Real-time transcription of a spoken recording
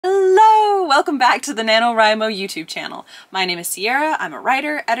welcome back to the NaNoWriMo YouTube channel. My name is Sierra, I'm a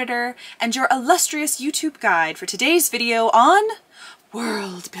writer, editor, and your illustrious YouTube guide for today's video on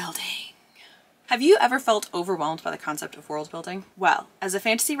world building. Have you ever felt overwhelmed by the concept of world building? Well, as a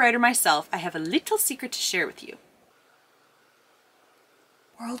fantasy writer myself, I have a little secret to share with you.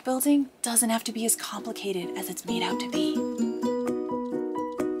 World building doesn't have to be as complicated as it's made out to be.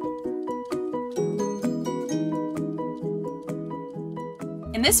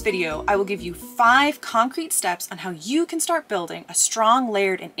 In this video, I will give you 5 concrete steps on how you can start building a strong,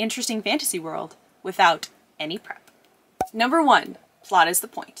 layered, and interesting fantasy world without any prep. Number 1, plot is the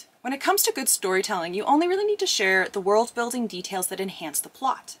point. When it comes to good storytelling, you only really need to share the world-building details that enhance the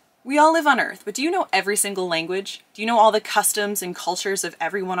plot. We all live on Earth, but do you know every single language? Do you know all the customs and cultures of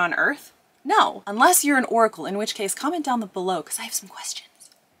everyone on Earth? No, unless you're an oracle, in which case comment down below because I have some questions.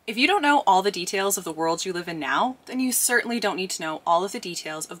 If you don't know all the details of the world you live in now, then you certainly don't need to know all of the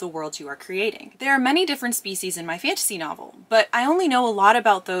details of the world you are creating. There are many different species in my fantasy novel, but I only know a lot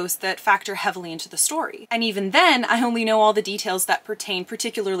about those that factor heavily into the story. And even then, I only know all the details that pertain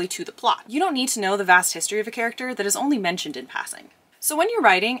particularly to the plot. You don't need to know the vast history of a character that is only mentioned in passing. So when you're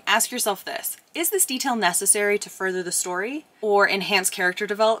writing, ask yourself this: is this detail necessary to further the story or enhance character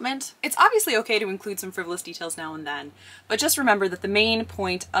development? It's obviously okay to include some frivolous details now and then, but just remember that the main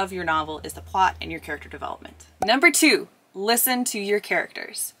point of your novel is the plot and your character development. Number 2, listen to your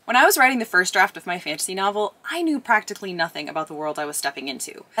characters. When I was writing the first draft of my fantasy novel, I knew practically nothing about the world I was stepping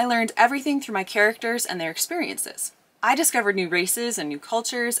into. I learned everything through my characters and their experiences. I discovered new races and new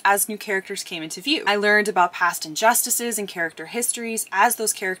cultures as new characters came into view. I learned about past injustices and character histories as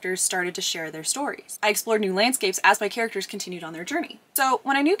those characters started to share their stories. I explored new landscapes as my characters continued on their journey. So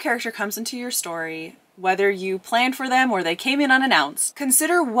when a new character comes into your story, whether you planned for them or they came in unannounced,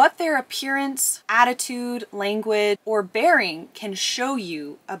 consider what their appearance, attitude, language, or bearing can show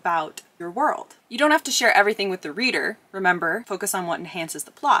you about your world. You don't have to share everything with the reader. Remember, focus on what enhances the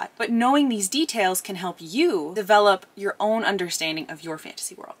plot. But knowing these details can help you develop your own understanding of your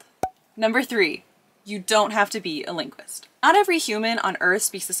fantasy world. Number 3, you don't have to be a linguist. Not every human on Earth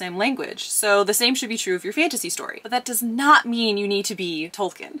speaks the same language, so the same should be true of your fantasy story. But that does not mean you need to be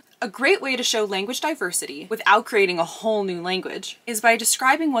Tolkien. A great way to show language diversity without creating a whole new language is by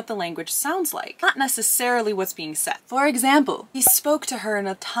describing what the language sounds like, not necessarily what's being said. For example, he spoke to her in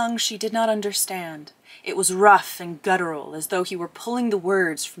a tongue she did not understand. It was rough and guttural, as though he were pulling the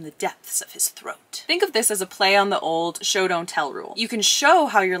words from the depths of his throat. Think of this as a play on the old show don't tell rule. You can show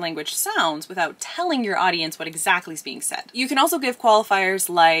how your language sounds without telling your audience what exactly is being said. You can also give qualifiers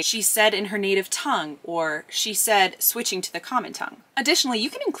like she said in her native tongue, or she said switching to the common tongue. Additionally,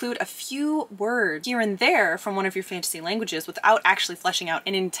 you can include a few words here and there from one of your fantasy languages without actually fleshing out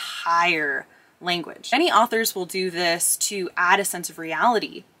an entire language. Many authors will do this to add a sense of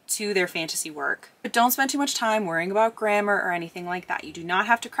reality to their fantasy work. But don't spend too much time worrying about grammar or anything like that. You do not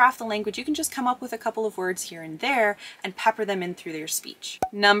have to craft the language. You can just come up with a couple of words here and there and pepper them in through your speech.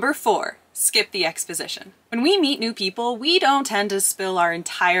 Number 4, skip the exposition. When we meet new people, we don't tend to spill our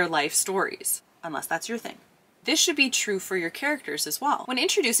entire life stories, unless that's your thing. This should be true for your characters as well. When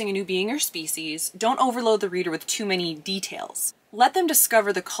introducing a new being or species, don't overload the reader with too many details. Let them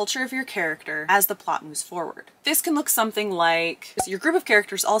discover the culture of your character as the plot moves forward. This can look something like your group of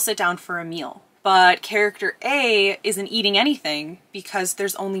characters all sit down for a meal, but character A isn't eating anything because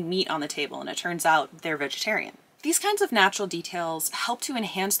there's only meat on the table and it turns out they're vegetarian. These kinds of natural details help to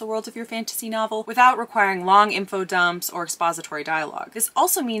enhance the world of your fantasy novel without requiring long info dumps or expository dialogue. This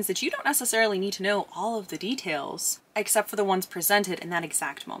also means that you don't necessarily need to know all of the details, except for the ones presented in that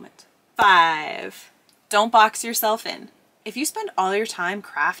exact moment. 5, don't box yourself in. If you spend all your time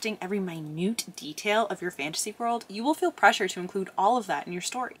crafting every minute detail of your fantasy world, you will feel pressure to include all of that in your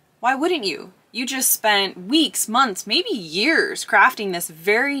story. Why wouldn't you? You just spent weeks, months, maybe years crafting this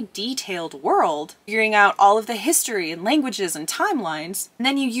very detailed world, figuring out all of the history and languages and timelines, and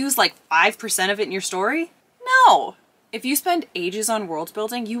then you use like 5% of it in your story? No! If you spend ages on world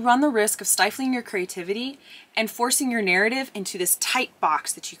building, you run the risk of stifling your creativity and forcing your narrative into this tight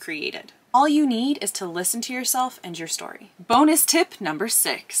box that you created. All you need is to listen to yourself and your story. Bonus tip number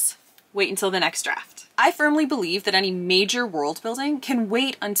 6. Wait until the next draft. I firmly believe that any major world building can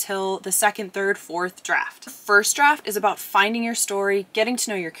wait until the 2nd, 3rd, 4th draft. The first draft is about finding your story, getting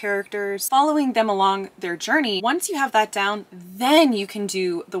to know your characters, following them along their journey. Once you have that down, then you can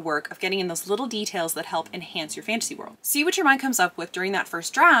do the work of getting in those little details that help enhance your fantasy world. See what your mind comes up with during that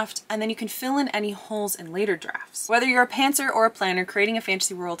first draft, and then you can fill in any holes in later drafts. Whether you're a pantser or a planner, creating a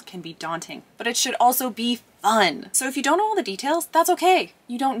fantasy world can be daunting, but it should also be fun. So if you don't know all the details, that's okay.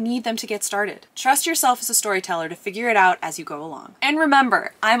 You don't need them to get started. Trust yourself as a storyteller to figure it out as you go along. And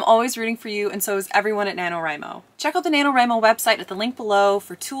remember, I'm always rooting for you, and so is everyone at NaNoWriMo. Check out the NaNoWriMo website at the link below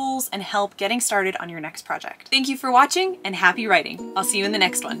for tools and help getting started on your next project. Thank you for watching, and happy writing. I'll see you in the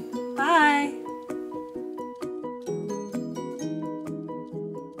next one. Bye!